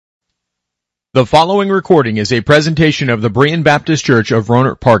The following recording is a presentation of the Berean Baptist Church of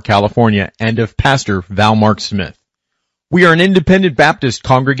Rohnert Park, California, and of Pastor Val Mark Smith. We are an independent Baptist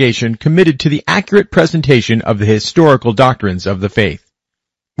congregation committed to the accurate presentation of the historical doctrines of the faith.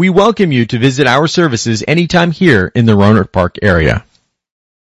 We welcome you to visit our services anytime here in the Rohnert Park area.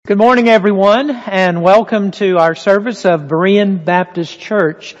 Good morning, everyone, and welcome to our service of Berean Baptist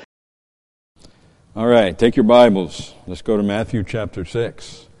Church. All right, take your Bibles. Let's go to Matthew chapter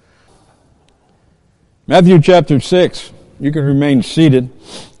 6. Matthew chapter 6, you can remain seated,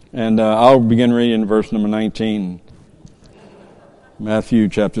 and I'll begin reading in verse number 19. Matthew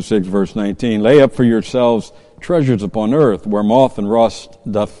chapter 6, verse 19. Lay up for yourselves treasures upon earth, where moth and rust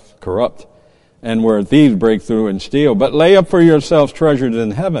doth corrupt, and where thieves break through and steal. But lay up for yourselves treasures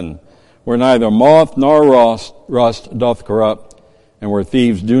in heaven, where neither moth nor rust doth corrupt, and where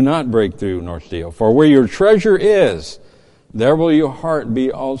thieves do not break through nor steal. For where your treasure is, there will your heart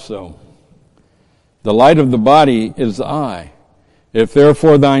be also. The light of the body is the eye. If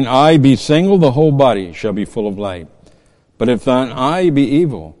therefore thine eye be single, the whole body shall be full of light. But if thine eye be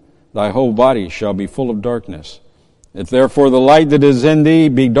evil, thy whole body shall be full of darkness. If therefore the light that is in thee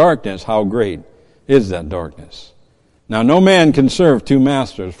be darkness, how great is that darkness? Now no man can serve two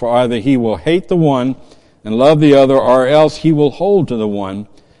masters, for either he will hate the one and love the other, or else he will hold to the one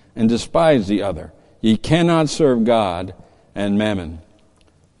and despise the other. Ye cannot serve God and mammon.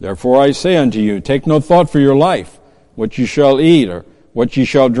 Therefore I say unto you, take no thought for your life, what ye shall eat, or what ye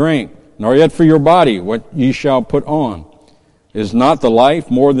shall drink, nor yet for your body, what ye shall put on. Is not the life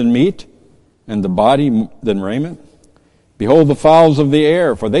more than meat, and the body than raiment? Behold the fowls of the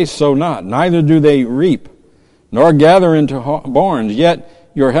air, for they sow not, neither do they reap, nor gather into barns, yet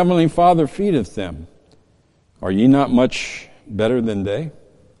your heavenly Father feedeth them. Are ye not much better than they?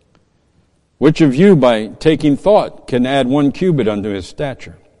 Which of you, by taking thought, can add 1 cubit unto his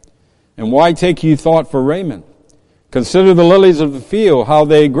stature? And why take ye thought for raiment? Consider the lilies of the field, how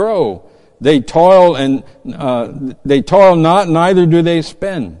they grow. They toil not, neither do they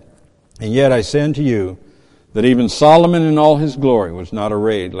spin. And yet I say unto you, that even Solomon in all his glory was not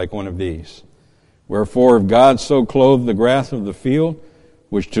arrayed like one of these. Wherefore, if God so clothe the grass of the field,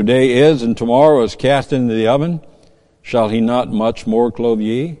 which today is and tomorrow is cast into the oven, shall he not much more clothe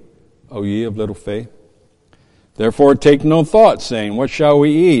ye, O ye of little faith? Therefore take no thought, saying, what shall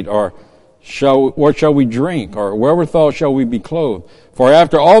we eat, or what shall we drink, or wherewithal shall we be clothed? For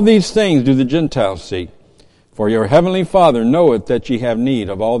after all these things do the Gentiles seek. For your heavenly Father knoweth that ye have need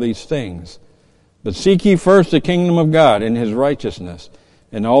of all these things. But seek ye first the kingdom of God and his righteousness,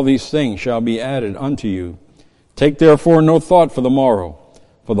 and all these things shall be added unto you. Take therefore no thought for the morrow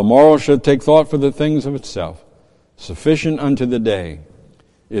shall take thought for the things of itself. Sufficient unto the day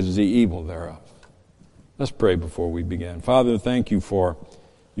is the evil thereof. Let's pray before we begin. Father, thank you for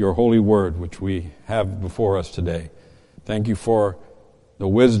your holy word, which we have before us today. Thank you for the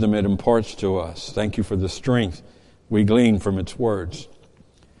wisdom it imparts to us. Thank you for the strength we glean from its words.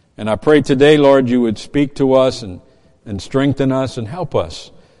 And I pray today, Lord, you would speak to us and strengthen us and help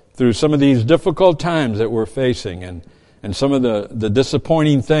us through some of these difficult times that we're facing and some of the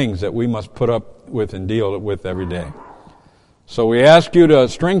disappointing things that we must put up with and deal with every day. So we ask you to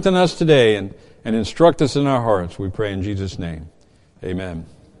strengthen us today and instruct us in our hearts. We pray in Jesus' name. Amen.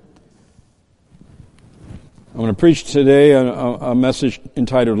 I'm going to preach today a message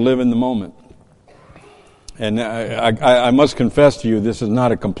entitled Live in the Moment. And I must confess to you, this is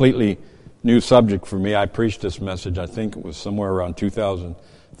not a completely new subject for me. I preached this message, I think it was somewhere around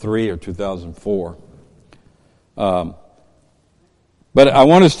 2003 or 2004. But I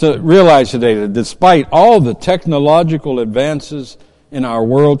want us to realize today that despite all the technological advances in our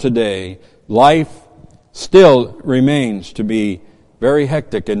world today, life still remains to be very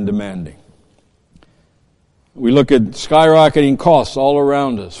hectic and demanding. We look at skyrocketing costs all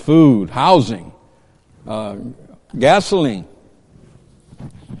around us: food, housing, gasoline.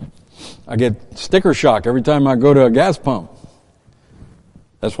 I get sticker shock every time I go to a gas pump.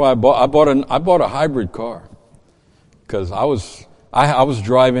 That's why I bought a hybrid car, because I was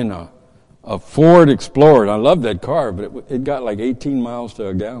driving a Ford Explorer. I loved that car, but it got like 18 miles to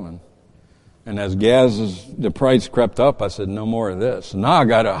a gallon. And as the price crept up, I said, no more of this. Now I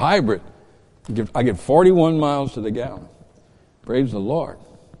got a hybrid. I get 41 miles to the gallon. Praise the Lord.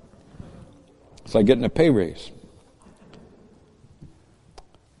 It's like getting a pay raise.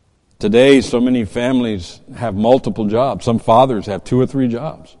 Today, so many families have multiple jobs. Some fathers have 2 or 3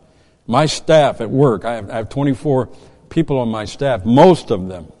 jobs. My staff at work, I have 24 people on my staff. Most of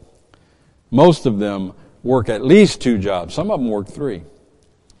them work at least 2 jobs. Some of them work 3.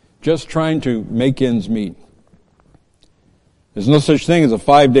 Just trying to make ends meet. There's no such thing as a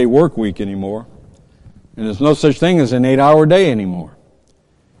 5-day work week anymore. And there's no such thing as an 8-hour day anymore.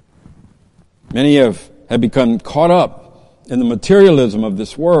 Many have become caught up in the materialism of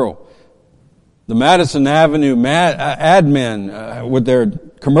this world. The Madison Avenue ad men with their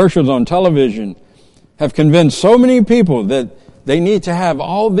commercials on television have convinced so many people that they need to have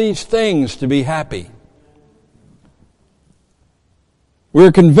all these things to be happy.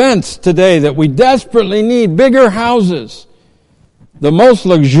 We're convinced today that we desperately need bigger houses, the most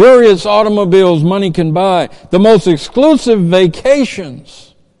luxurious automobiles money can buy, the most exclusive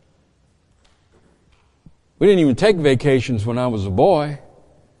vacations. We didn't even take vacations when I was a boy.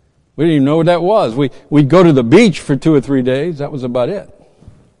 We didn't even know what that was. We'd go to the beach for 2 or 3 days. That was about it.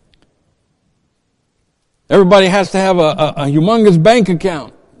 Everybody has to have a humongous bank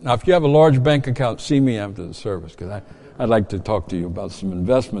account. Now, if you have a large bank account, see me after the service, because I'd like to talk to you about some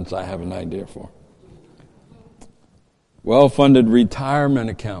investments I have an idea for. Well-funded retirement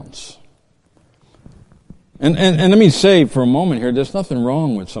accounts. And let me say for a moment here, there's nothing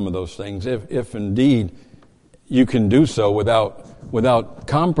wrong with some of those things, if indeed you can do so without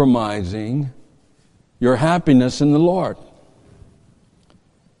compromising your happiness in the Lord.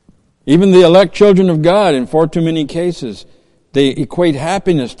 Even the elect children of God, in far too many cases, they equate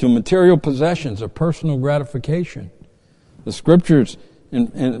happiness to material possessions or personal gratification. The scriptures,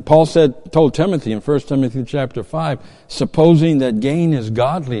 and Paul told Timothy in 1 Timothy chapter 5, supposing that gain is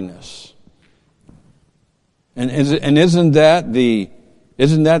godliness. And isn't that the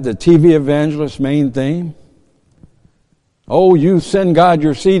TV evangelist's main theme? Oh, you send God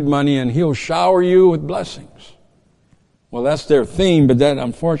your seed money and He'll shower you with blessings. Well, that's their theme, but that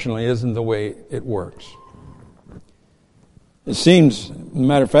unfortunately isn't the way it works. It seems, as a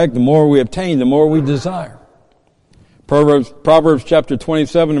matter of fact, the more we obtain, the more we desire. Proverbs chapter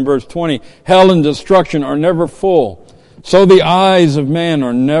 27 and verse 20, hell and destruction are never full, so the eyes of man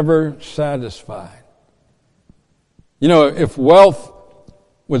are never satisfied. You know, if wealth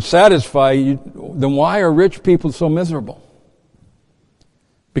would satisfy you, then why are rich people so miserable?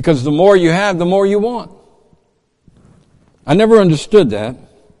 Because the more you have, the more you want. I never understood that,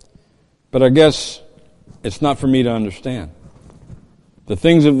 but I guess it's not for me to understand. The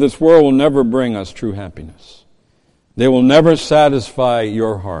things of this world will never bring us true happiness. They will never satisfy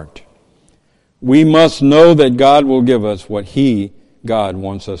your heart. We must know that God will give us what God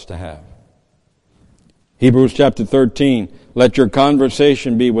wants us to have. Hebrews chapter 13, let your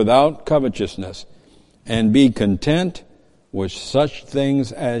conversation be without covetousness, and be content with such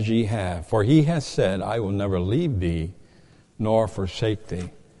things as ye have. For He has said, I will never leave thee, nor forsake thee.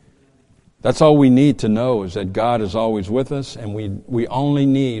 That's all we need to know, is that God is always with us, and we only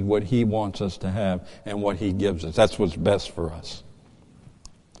need what He wants us to have and what He gives us. That's what's best for us.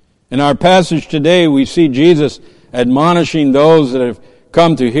 In our passage today, we see Jesus admonishing those that have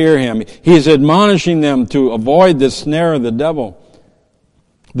come to hear Him. He is admonishing them to avoid the snare of the devil,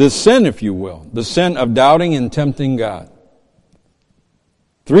 the sin, if you will, the sin of doubting and tempting God.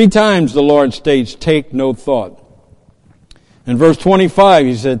 3 times the Lord states, take no thought. In verse 25,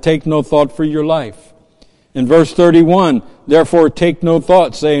 He said, take no thought for your life. In verse 31, therefore take no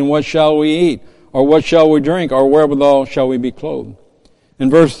thought, saying, what shall we eat? Or what shall we drink? Or wherewithal shall we be clothed? In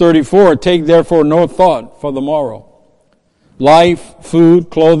verse 34, take therefore no thought for the morrow. Life, food,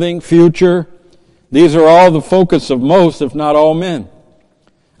 clothing, future, these are all the focus of most, if not all men.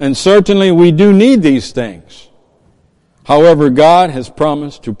 And certainly we do need these things. However, God has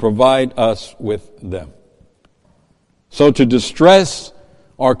promised to provide us with them. So to distress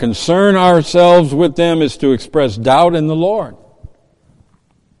or concern ourselves with them is to express doubt in the Lord.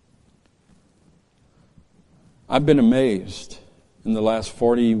 I've been amazed in the last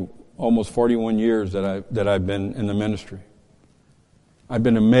almost 41 years that I've been in the ministry. I've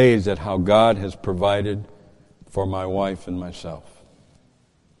been amazed at how God has provided for my wife and myself.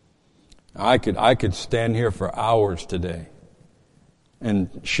 I could stand here for hours today and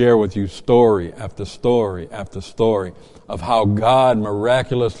share with you story after story after story of how God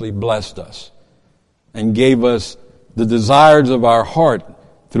miraculously blessed us and gave us the desires of our heart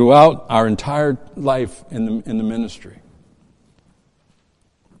throughout our entire life in the ministry.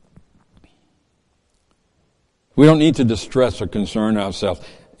 We don't need to distress or concern ourselves.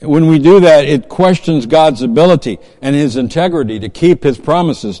 When we do that, it questions God's ability and His integrity to keep His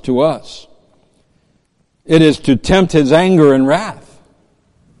promises to us. It is to tempt His anger and wrath.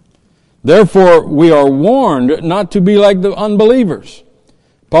 Therefore, we are warned not to be like the unbelievers.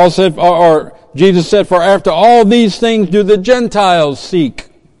 Paul said, or Jesus said, for after all these things do the Gentiles seek.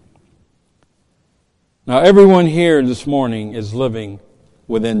 Now, everyone here this morning is living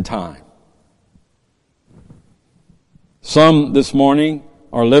within time. Some this morning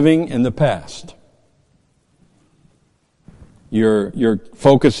are living in the past. You're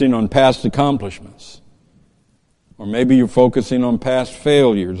focusing on past accomplishments. Or maybe you're focusing on past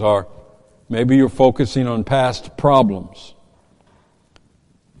failures. Or maybe you're focusing on past problems.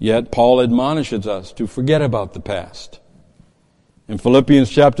 Yet Paul admonishes us to forget about the past. In Philippians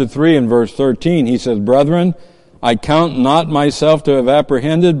chapter 3 and verse 13, he says, "Brethren, I count not myself to have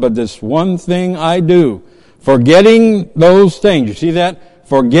apprehended, but this one thing I do, forgetting those things." You see that?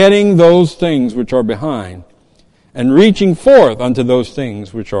 Forgetting those things which are behind, and reaching forth unto those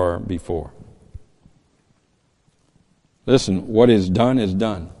things which are before. Listen, what is done is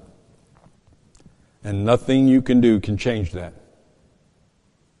done. And nothing you can do can change that.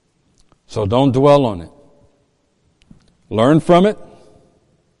 So don't dwell on it. Learn from it,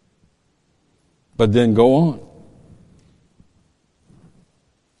 but then go on.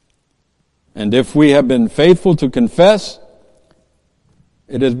 And if we have been faithful to confess,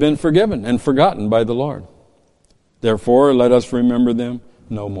 it has been forgiven and forgotten by the Lord. Therefore, let us remember them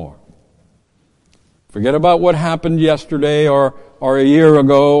no more. Forget about what happened yesterday or a year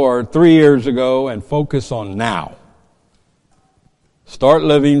ago or 3 years ago and focus on now. Start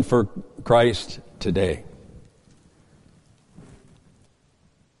living for Christ today.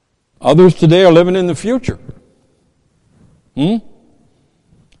 Others today are living in the future.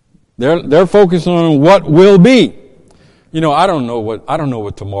 They're focusing on what will be. You know, I don't know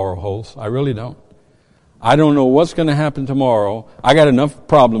what tomorrow holds. I really don't. I don't know what's going to happen tomorrow. I got enough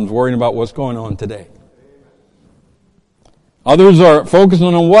problems worrying about what's going on today. Others are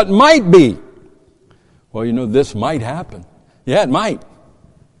focusing on what might be. Well, you know, this might happen. Yeah, it might.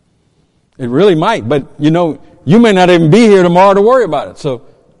 It really might. But, you know, you may not even be here tomorrow to worry about it. So,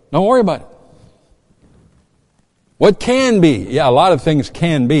 don't worry about it. What can be? Yeah, a lot of things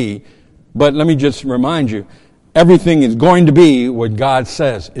can be. But let me just remind you, everything is going to be what God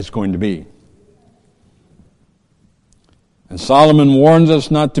says it's going to be. And Solomon warns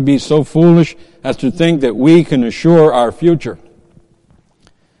us not to be so foolish as to think that we can assure our future.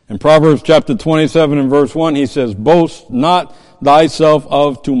 In Proverbs chapter 27 and verse 1, he says, "Boast not thyself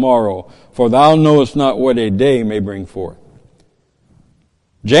of tomorrow, for thou knowest not what a day may bring forth."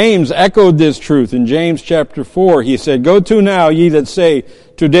 James echoed this truth in James chapter 4. He said, "Go to now, ye that say,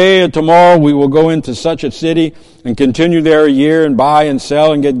 today or tomorrow we will go into such a city and continue there a year and buy and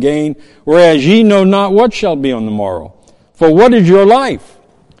sell and get gain, whereas ye know not what shall be on the morrow. For what is your life?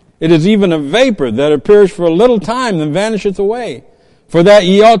 It is even a vapor that appears for a little time and vanisheth away. For that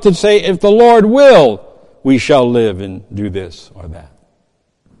ye ought to say, if the Lord will, we shall live and do this or that."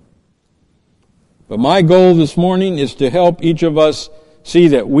 But my goal this morning is to help each of us see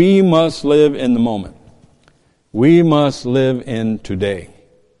that we must live in the moment. We must live in today.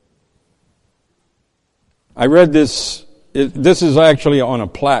 I read this. This is actually on a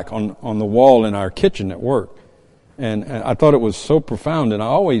plaque on the wall in our kitchen at work. And I thought it was so profound, and I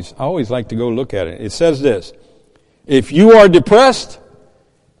always like to go look at it. It says this: if you are depressed,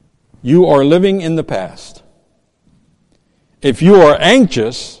 you are living in the past. If you are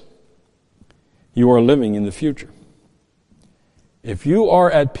anxious, you are living in the future. If you are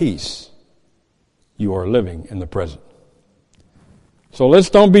at peace, you are living in the present. So let's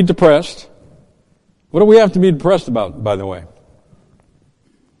don't be depressed. What do we have to be depressed about, by the way?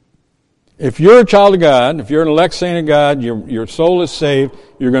 If you're a child of God, if you're an elect saint of God, your soul is saved,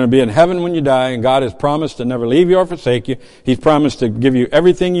 you're going to be in heaven when you die, and God has promised to never leave you or forsake you. He's promised to give you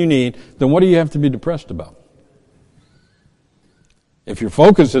everything you need. Then what do you have to be depressed about? If your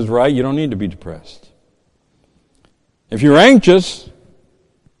focus is right, you don't need to be depressed. If you're anxious,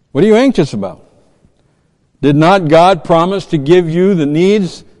 what are you anxious about? Did not God promise to give you the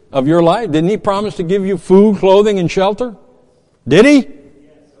needs of your life? Didn't He promise to give you food, clothing, and shelter? Did He?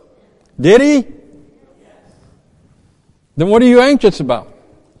 Did He? Then what are you anxious about?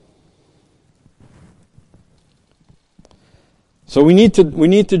 So we need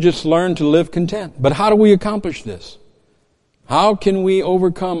to just learn to live content. But how do we accomplish this? How can we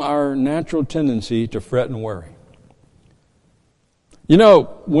overcome our natural tendency to fret and worry? You know,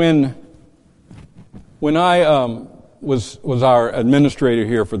 when I was our administrator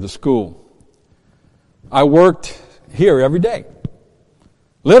here for the school, I worked here every day.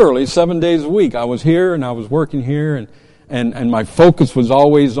 Literally 7 days a week. I was here and I was working here, and my focus was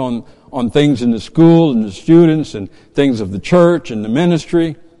always on things in the school and the students and things of the church and the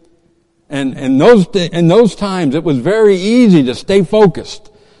ministry. And in those times, it was very easy to stay focused,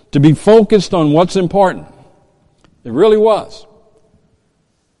 to be focused on what's important. It really was.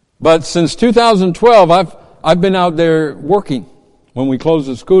 But since 2012, I've been out there working when we closed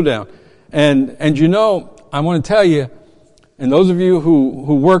the school down. And you know, I want to tell you, And those of you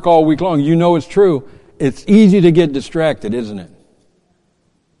who work all week long, you know it's true. It's easy to get distracted, isn't it?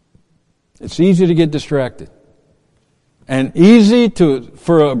 It's easy to get distracted. And easy to,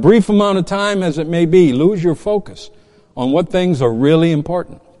 for a brief amount of time as it may be, lose your focus on what things are really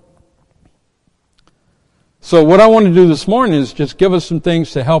important. So what I want to do this morning is just give us some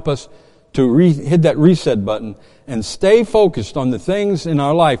things to help us to hit that reset button and stay focused on the things in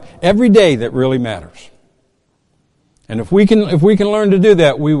our life every day that really matters. And if we can learn to do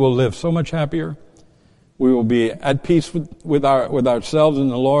that, we will live so much happier. We will be at peace with ourselves and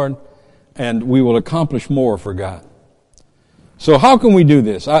the Lord, and we will accomplish more for God. So how can we do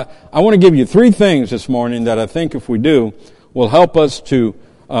this? I want to give you 3 things this morning that I think if we do will help us to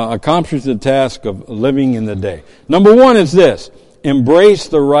accomplish the task of living in the day. Number 1 is this: embrace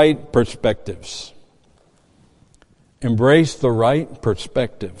the right perspectives. Embrace the right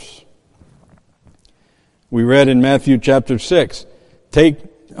perspectives. We read in Matthew chapter 6,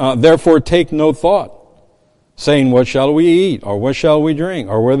 therefore take no thought, saying, what shall we eat, or what shall we drink,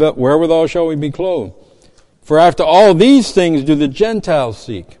 or wherewithal shall we be clothed? For after all these things do the Gentiles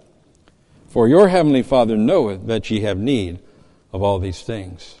seek. For your heavenly Father knoweth that ye have need of all these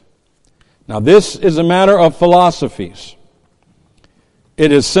things. Now this is a matter of philosophies.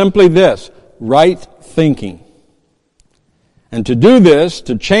 It is simply this: right thinking. And to do this,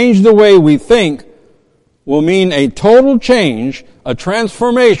 to change the way we think, will mean a total change, a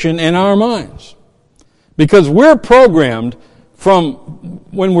transformation in our minds. Because we're programmed from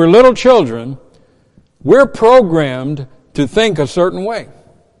when we're little children, we're programmed to think a certain way.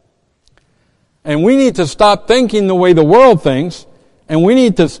 And we need to stop thinking the way the world thinks, and we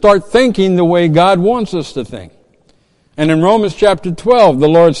need to start thinking the way God wants us to think. And in Romans chapter 12, the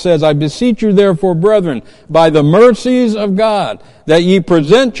Lord says, I beseech you therefore, brethren, by the mercies of God, that ye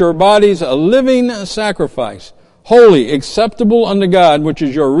present your bodies a living sacrifice, holy, acceptable unto God, which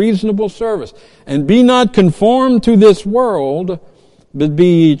is your reasonable service. And be not conformed to this world, but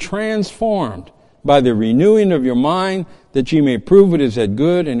be ye transformed by the renewing of your mind, that ye may prove what is that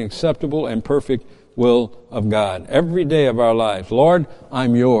good and acceptable and perfect will of God. Every day of our lives, Lord,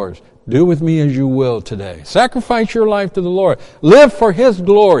 I'm yours. Do with me as you will today. Sacrifice your life to the Lord. Live for His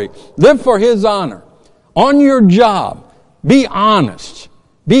glory. Live for His honor. On your job, be honest.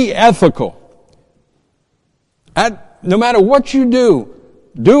 Be ethical. No matter what you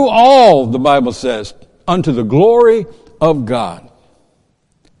do all, the Bible says, unto the glory of God.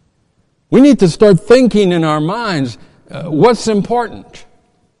 We need to start thinking in our minds what's important.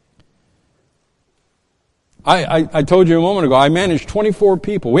 I told you a moment ago, I manage 24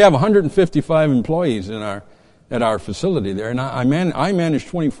 people. We have 155 employees at our facility there, and I manage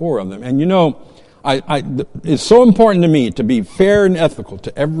 24 of them. And you know, it's so important to me to be fair and ethical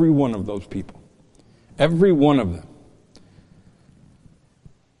to every one of those people. Every one of them.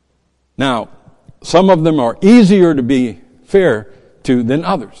 Now, some of them are easier to be fair to than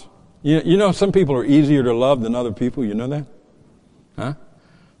others. You know, some people are easier to love than other people. You know that? Huh?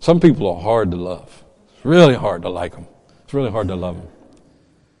 Some people are hard to love. It's really hard to like them. It's really hard to love them.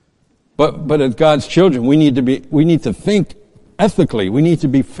 But as God's children, we need to think ethically. We need to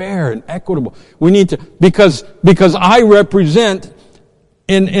be fair and equitable. We need to, because I represent,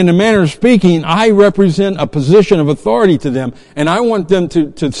 in a manner of speaking, I represent a position of authority to them, and I want them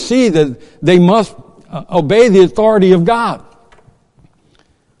to see that they must obey the authority of God.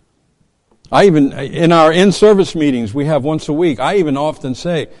 I even, in our in-service meetings we have once a week, I even often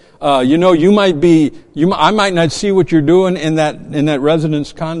say, I might not see what you're doing in that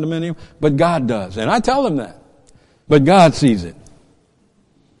residence condominium, but God does. And I tell them that. But God sees it.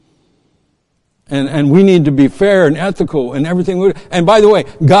 And we need to be fair and ethical in everything we do. And by the way,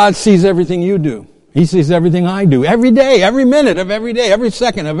 God sees everything you do. He sees everything I do. Every day, every minute of every day, every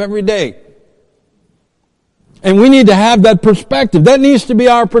second of every day. And we need to have that perspective. That needs to be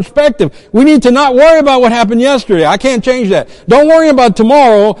our perspective. We need to not worry about what happened yesterday. I can't change that. Don't worry about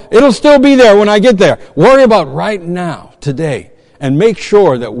tomorrow. It'll still be there when I get there. Worry about right now, today. And make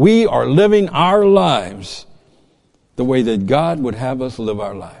sure that we are living our lives the way that God would have us live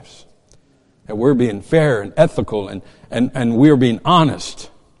our lives. That we're being fair and ethical and we're being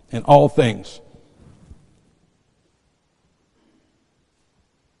honest in all things.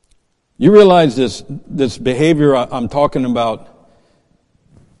 You realize this behavior I'm talking about,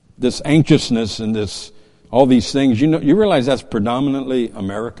 this anxiousness and all these things, you realize that's predominantly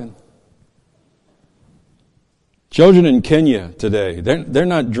American? Children in Kenya today, they're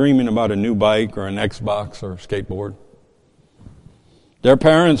not dreaming about a new bike or an Xbox or a skateboard. Their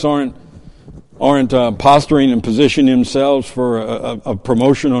parents aren't posturing and positioning themselves for a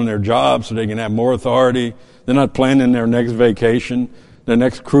promotion on their job so they can have more authority, They're not planning their next vacation, their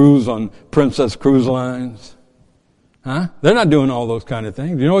next cruise on Princess Cruise Lines. Huh? They're not doing all those kind of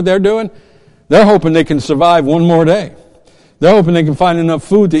things. You know what they're doing? They're hoping they can survive one more day. They're hoping they can find enough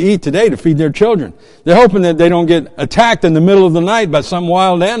food to eat today to feed their children. They're hoping that they don't get attacked in the middle of the night by some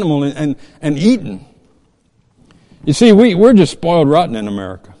wild animal and eaten. You see, we're just spoiled rotten in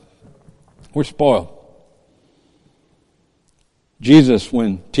America. We're spoiled. Jesus,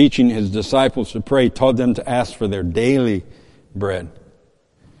 when teaching his disciples to pray, taught them to ask for their daily bread.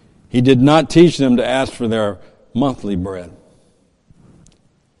 He did not teach them to ask for their monthly bread.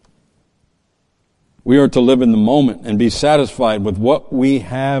 We are to live in the moment and be satisfied with what we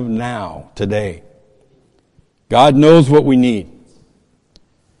have now, today. God knows what we need.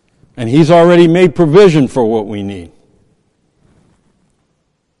 And He's already made provision for what we need.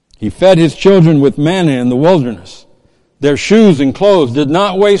 He fed His children with manna in the wilderness. Their shoes and clothes did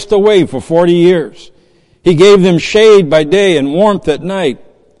not waste away for 40 years. He gave them shade by day and warmth at night.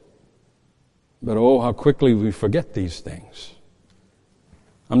 But oh, how quickly we forget these things.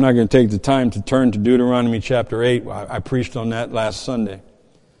 I'm not going to take the time to turn to Deuteronomy chapter 8. I preached on that last Sunday.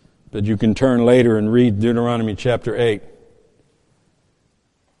 But you can turn later and read Deuteronomy chapter 8.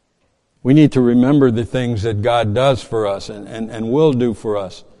 We need to remember the things that God does for us and will do for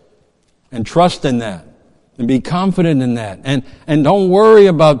us. And trust in that. And be confident in that. And don't worry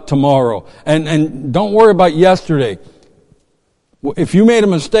about tomorrow. And don't worry about yesterday. If you made a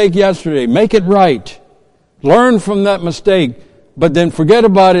mistake yesterday, make it right. Learn from that mistake. But then forget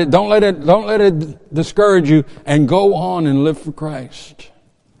about it. Don't let it discourage you. And go on and live for Christ.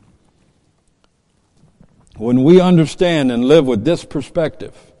 When we understand and live with this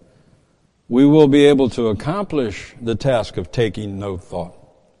perspective, we will be able to accomplish the task of taking no thought.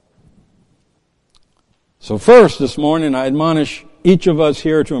 So first, this morning, I admonish each of us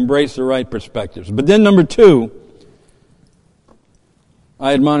here to embrace the right perspectives. But then number two,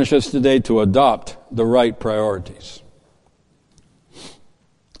 I admonish us today to adopt the right priorities.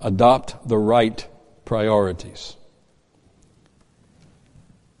 Adopt the right priorities.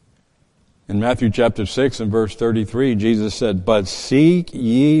 In Matthew chapter 6 and verse 33, Jesus said, "But seek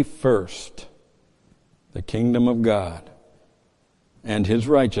ye first the kingdom of God and His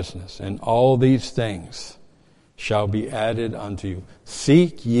righteousness, and all these things shall be added unto you."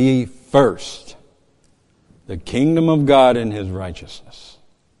 Seek ye first the kingdom of God and His righteousness.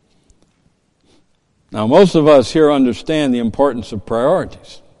 Now, most of us here understand the importance of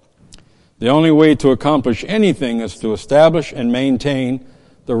priorities. The only way to accomplish anything is to establish and maintain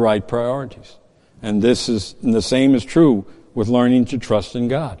the right priorities. And the same is true with learning to trust in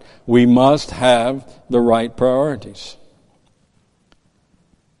God. We must have the right priorities.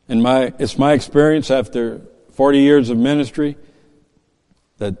 It's my experience after 40 years of ministry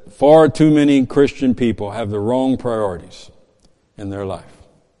that far too many Christian people have the wrong priorities in their life.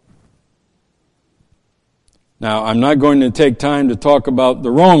 Now, I'm not going to take time to talk about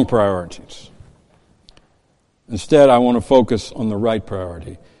the wrong priorities. Instead, I want to focus on the right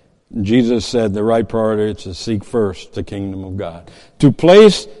priority. Jesus said the right priority is to seek first the kingdom of God. To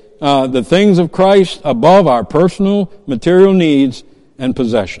place the things of Christ above our personal material needs and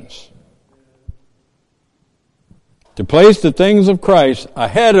possessions. To place the things of Christ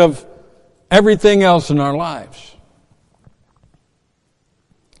ahead of everything else in our lives.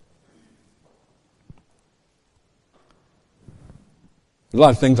 A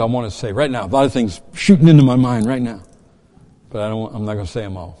lot of things I want to say right now. A lot of things shooting into my mind right now. But I'm not going to say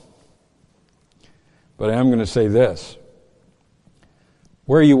them all. But I am going to say this.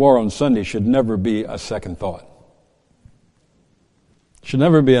 Where you are on Sunday should never be a second thought. Should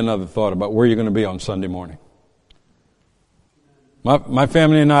never be another thought about where you're going to be on Sunday morning. My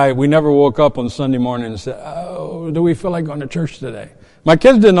family and I, we never woke up on Sunday morning and said, "Oh, do we feel like going to church today?" My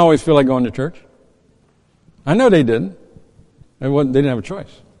kids didn't always feel like going to church. I know they didn't. They didn't have a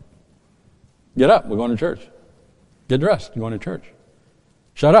choice. Get up, we're going to church. Get dressed, you're going to church.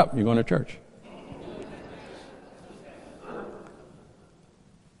 Shut up, you're going to church.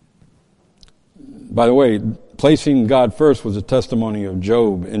 By the way, placing God first was a testimony of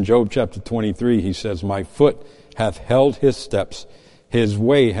Job. In Job chapter 23, he says, "My foot hath held His steps. His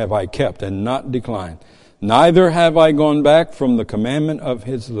way have I kept and not declined. Neither have I gone back from the commandment of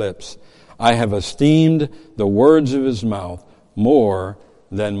His lips. I have esteemed the words of His mouth more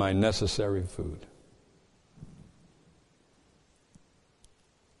than my necessary food."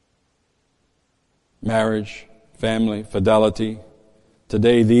 Marriage, family, fidelity.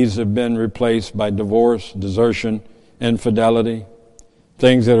 Today these have been replaced by divorce, desertion, infidelity,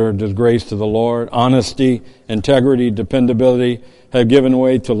 things that are a disgrace to the Lord. Honesty, integrity, dependability have given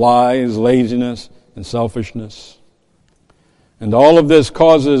way to lies, laziness, and selfishness. And all of this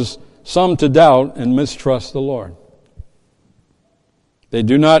causes some to doubt and mistrust the Lord. They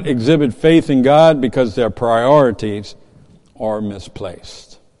do not exhibit faith in God because their priorities are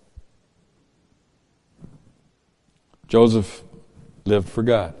misplaced. Joseph lived for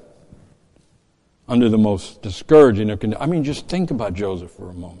God under the most discouraging of conditions. I mean, just think about Joseph for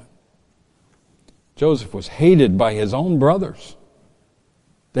a moment. Joseph was hated by his own brothers.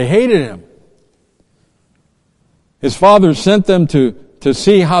 They hated him. His father sent them to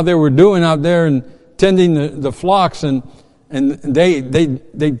see how they were doing out there and tending the flocks, and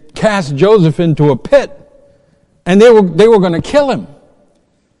they cast Joseph into a pit, and they were going to kill him.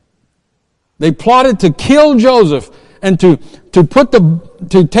 They plotted to kill Joseph and to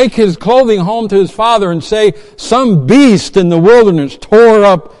take his clothing home to his father and say, some beast in the wilderness tore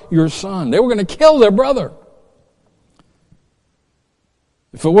up your son. They were going to kill their brother.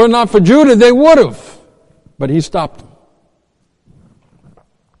 If it were not for Judah, they would have. But he stopped them.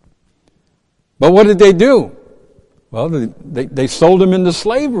 But what did they do? Well, they sold him into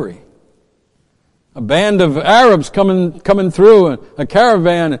slavery. A band of Arabs coming through, a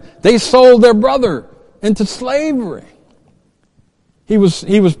caravan, they sold their brother into slavery. He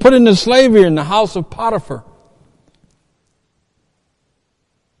was put into slavery in the house of Potiphar.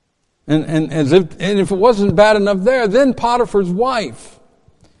 And if it wasn't bad enough there, then Potiphar's wife,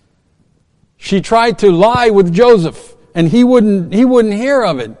 she tried to lie with Joseph, and he wouldn't hear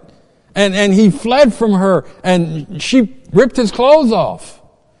of it. And he fled from her, and she ripped his clothes off.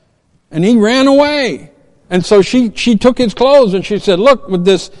 And he ran away. And so she took his clothes and she said, look what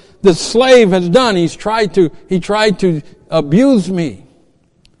this slave has done. He tried to abuse me.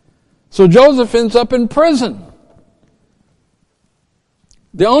 So Joseph ends up in prison.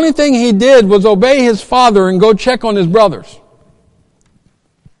 The only thing he did was obey his father and go check on his brothers.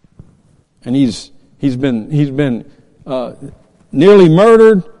 And he's been nearly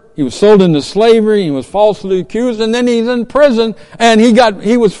murdered. He was sold into slavery. He was falsely accused, and then he's in prison, and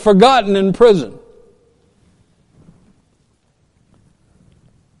he was forgotten in prison.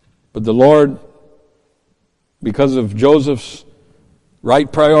 But the Lord, because of Joseph's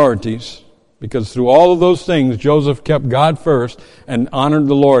right priorities, because through all of those things, Joseph kept God first and honored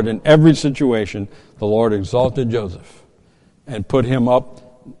the Lord in every situation, the Lord exalted Joseph and put him up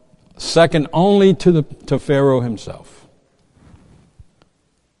second only to Pharaoh himself.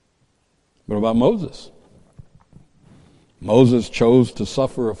 What about Moses? Moses chose to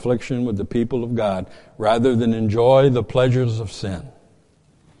suffer affliction with the people of God rather than enjoy the pleasures of sin.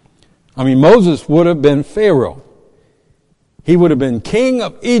 I mean, Moses would have been Pharaoh. He would have been king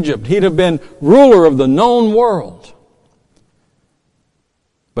of Egypt. He'd have been ruler of the known world.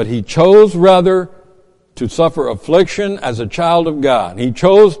 But he chose rather to suffer affliction as a child of God. He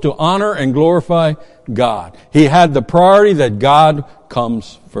chose to honor and glorify God. He had the priority that God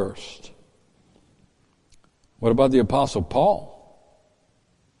comes first. What about the Apostle Paul?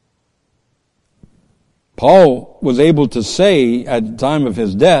 Paul was able to say at the time of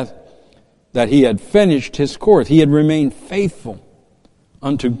his death that he had finished his course. He had remained faithful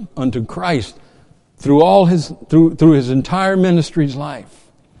unto Christ through his entire ministry's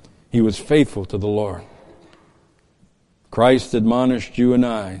life. He was faithful to the Lord. Christ admonished you and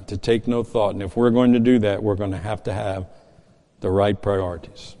I to take no thought, and if we're going to do that, we're going to have the right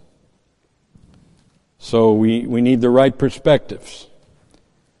priorities. So we need the right perspectives.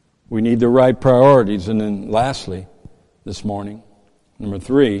 We need the right priorities. And then lastly, this morning, number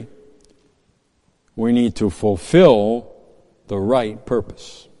 3, we need to fulfill the right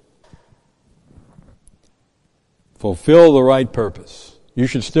purpose. Fulfill the right purpose. You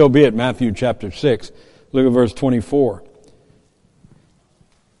should still be at Matthew chapter 6. Look at verse 24.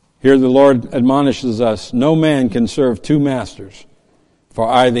 Here the Lord admonishes us, no man can serve two masters. For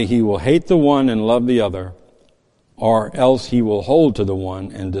either he will hate the one and love the other, or else he will hold to the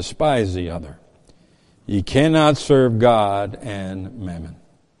one and despise the other. Ye cannot serve God and mammon.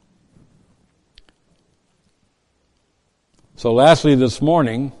 So lastly this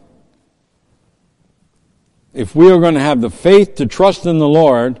morning, if we are going to have the faith to trust in the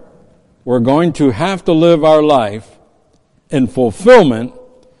Lord, we're going to have to live our life in fulfillment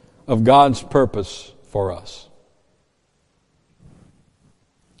of God's purpose for us.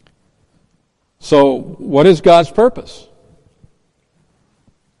 So, what is God's purpose?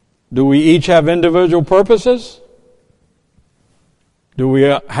 Do we each have individual purposes? Do we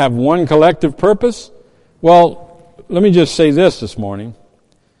have one collective purpose? Well, let me just say this morning.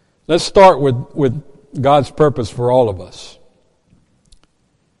 Let's start with God's purpose for all of us.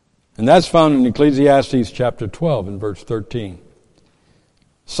 And that's found in Ecclesiastes chapter 12 and verse 13.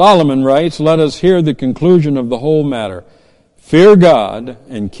 Solomon writes, let us hear the conclusion of the whole matter. Fear God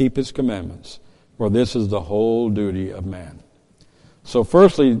and keep His commandments, for this is the whole duty of man. So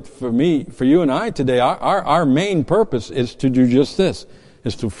firstly, for you and I today, our main purpose is to do just this,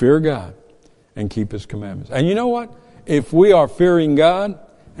 is to fear God and keep His commandments. And you know what? If we are fearing God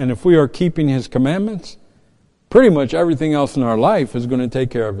and if we are keeping His commandments, pretty much everything else in our life is going to take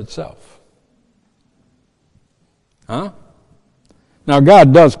care of itself. Huh? Now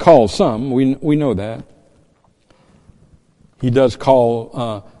God does call some, we know that. He does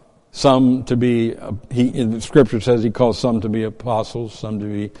call some to be, in the Scripture says He calls some to be apostles, some to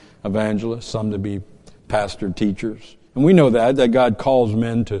be evangelists, some to be pastor teachers. And we know that God calls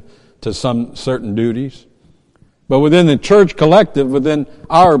men to some certain duties. But within the church collective, within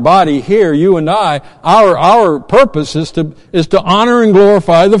our body here, you and I, our purpose is to honor and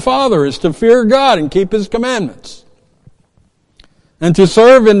glorify the Father, is to fear God and keep His commandments. And to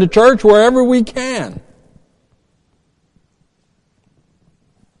serve in the church wherever we can.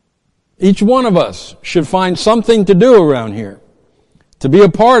 Each one of us should find something to do around here, to be a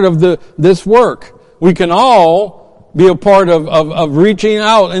part of this work. We can all be a part of reaching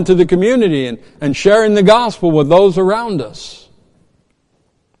out into the community and sharing the gospel with those around us.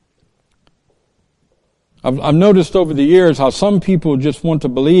 I've noticed over the years how some people just want to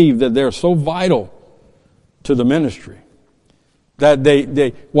believe that they're so vital to the ministry that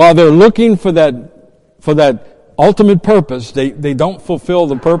they while they're looking for that ultimate purpose, they don't fulfill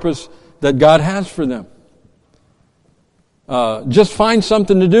the purpose that God has for them. Just find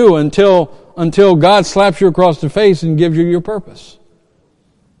something to do until God slaps you across the face and gives you your purpose.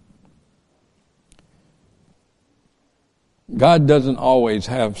 God doesn't always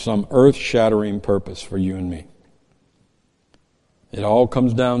have some earth-shattering purpose for you and me. It all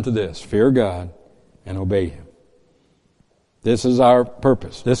comes down to this: fear God and obey Him. This is our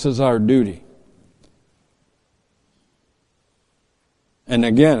purpose. This is our duty. And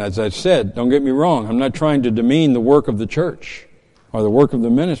again, as I said, don't get me wrong, I'm not trying to demean the work of the church or the work of the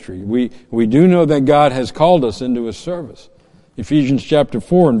ministry. We do know that God has called us into His service. Ephesians chapter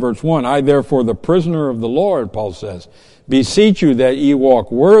 4 and verse 1, I therefore, the prisoner of the Lord, Paul says, beseech you that ye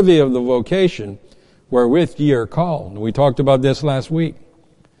walk worthy of the vocation wherewith ye are called. And we talked about this last week,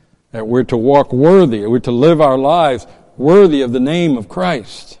 that we're to walk worthy, we're to live our lives worthy of the name of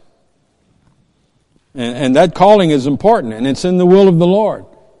Christ. And that calling is important, and it's in the will of the Lord.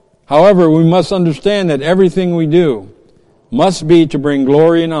 However, we must understand that everything we do must be to bring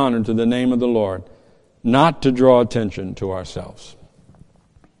glory and honor to the name of the Lord, not to draw attention to ourselves.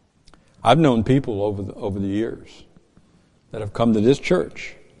 I've known people over the years that have come to this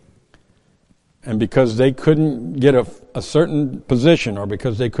church, and because they couldn't get a certain position or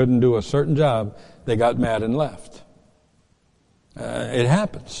because they couldn't do a certain job, they got mad and left. It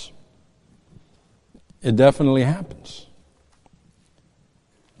happens. It definitely happens.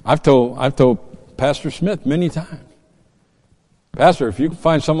 I've told Pastor Smith many times, Pastor, if you can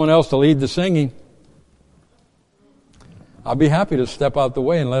find someone else to lead the singing, I'll be happy to step out the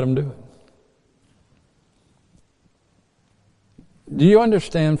way and let them do it. Do you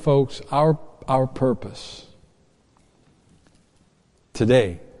understand, folks, our purpose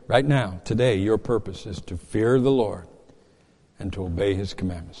today, right now, today, your purpose is to fear the Lord and to obey His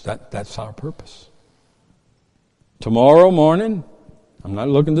commandments. That's our purpose. Tomorrow morning, I'm not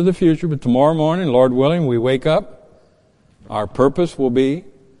looking to the future, but tomorrow morning, Lord willing, we wake up, our purpose will be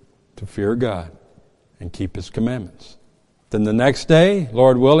to fear God and keep His commandments. Then the next day,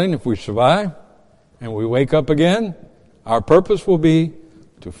 Lord willing, if we survive and we wake up again, our purpose will be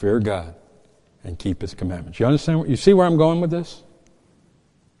to fear God and keep His commandments. You understand? You see where I'm going with this?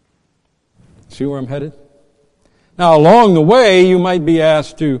 See where I'm headed? Now, along the way, you might be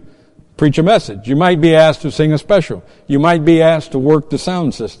asked to preach a message. You might be asked to sing a special. You might be asked to work the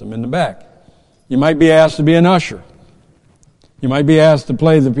sound system in the back. You might be asked to be an usher. You might be asked to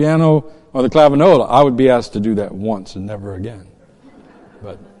play the piano or the claviola. I would be asked to do that once and never again.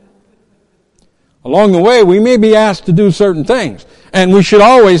 But along the way, we may be asked to do certain things. And we should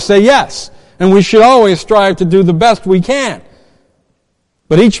always say yes. And we should always strive to do the best we can.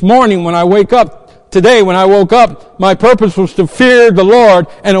 But each morning when I wake up, today, when I woke up, my purpose was to fear the Lord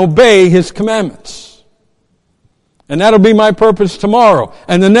and obey His commandments. And that'll be my purpose tomorrow,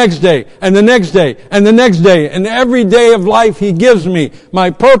 and the next day, and the next day, and the next day, and every day of life He gives me. My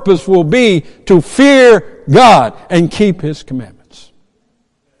purpose will be to fear God and keep His commandments.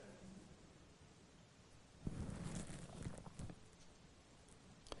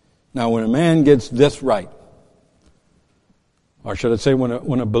 Now, when a man gets this right, or should I say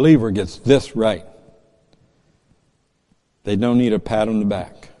when a believer gets this right, They don't need a pat on the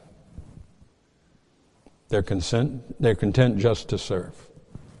back. They're content just to serve.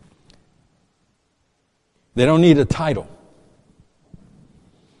 They don't need a title.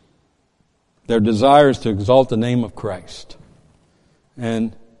 Their desire is to exalt the name of Christ.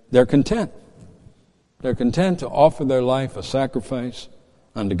 And they're content. They're content to offer their life a sacrifice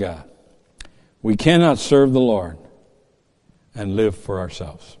unto God. We cannot serve the Lord and live for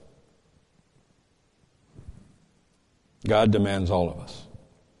ourselves. God demands all of us.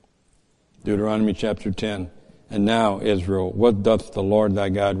 Deuteronomy chapter 10. And now, Israel, what doth the Lord thy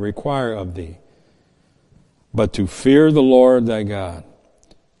God require of thee? But to fear the Lord thy God,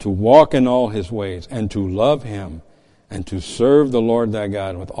 to walk in all his ways, and to love him, and to serve the Lord thy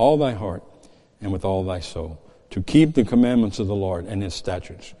God with all thy heart and with all thy soul, to keep the commandments of the Lord and his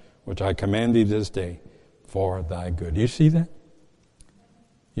statutes, which I command thee this day for thy good. Do you see that?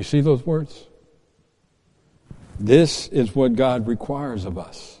 You see those words? This is what God requires of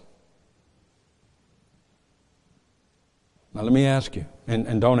us. Now let me ask you,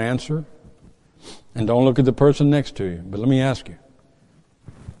 and don't answer, and don't look at the person next to you, but let me ask you,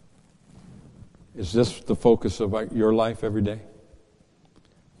 is this the focus of your life every day?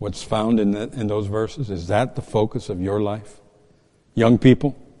 What's found in those verses, is that the focus of your life? Young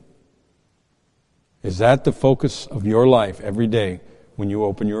people, is that the focus of your life every day when you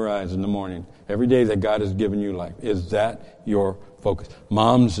open your eyes in the morning? Every day that God has given you life, is that your focus?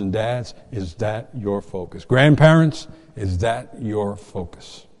 Moms and dads, is that your focus? Grandparents, is that your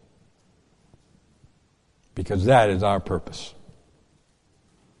focus? Because that is our purpose.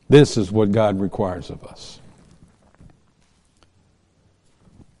 This is what God requires of us.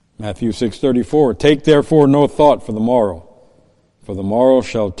 Matthew 6:34, take therefore no thought for the morrow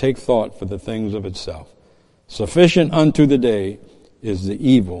shall take thought for the things of itself. Sufficient unto the day is the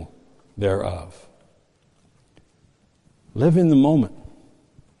evil thereof. Live in the moment.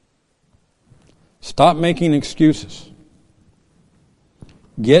 Stop making excuses.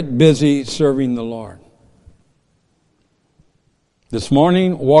 Get busy serving the Lord. This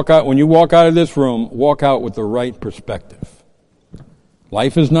morning, when you walk out of this room, walk out with the right perspective.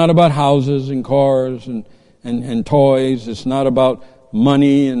 Life is not about houses and cars and toys. It's not about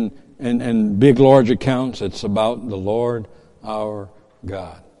money and big, large accounts. It's about the Lord our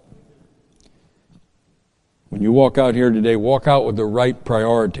God. When you walk out here today, walk out with the right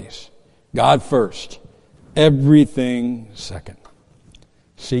priorities. God first. Everything second.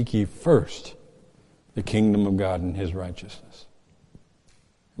 Seek ye first the kingdom of God and his righteousness.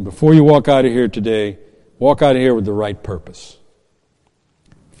 And before you walk out of here today, walk out of here with the right purpose.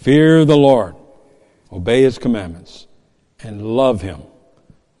 Fear the Lord, obey his commandments, and love him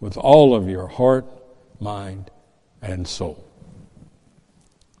with all of your heart, mind, and soul.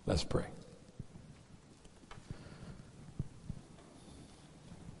 Let's pray.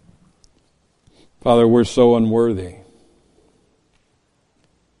 Father, we're so unworthy.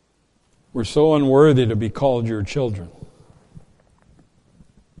 We're so unworthy to be called your children.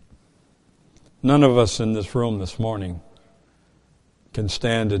 None of us in this room this morning can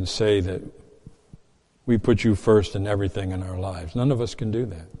stand and say that we put you first in everything in our lives. None of us can do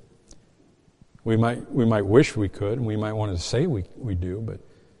that. We might wish we could, and we might want to say we do, but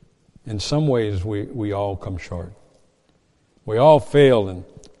in some ways we all come short. We all fail in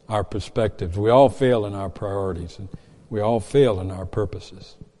our perspectives. We all fail in our priorities, and we all fail in our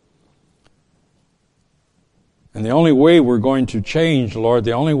purposes. And the only way we're going to change, Lord,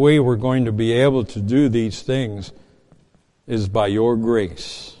 the only way we're going to be able to do these things is by your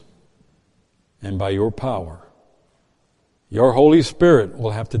grace and by your power. Your Holy Spirit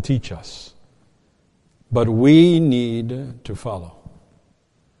will have to teach us. But we need to follow.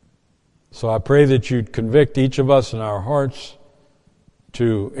 So I pray that you'd convict each of us in our hearts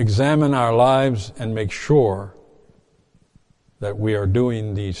to examine our lives and make sure that we are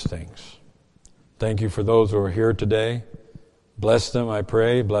doing these things. Thank you for those who are here today. Bless them, I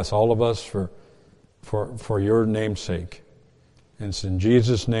pray. Bless all of us for your name's sake. And it's in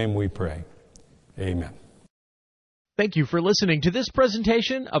Jesus' name we pray. Amen. Thank you for listening to this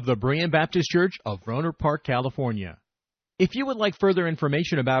presentation of the Berean Baptist Church of Rohnert Park, California. If you would like further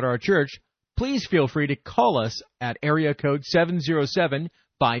information about our church, please feel free to call us at area code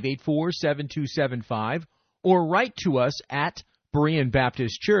 707-584-7275 or write to us at Berean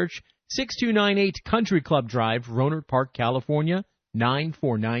Baptist Church, 6298 Country Club Drive, Rohnert Park, California,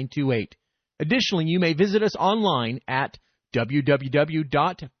 94928. Additionally, you may visit us online at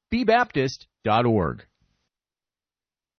www.bbaptist.org.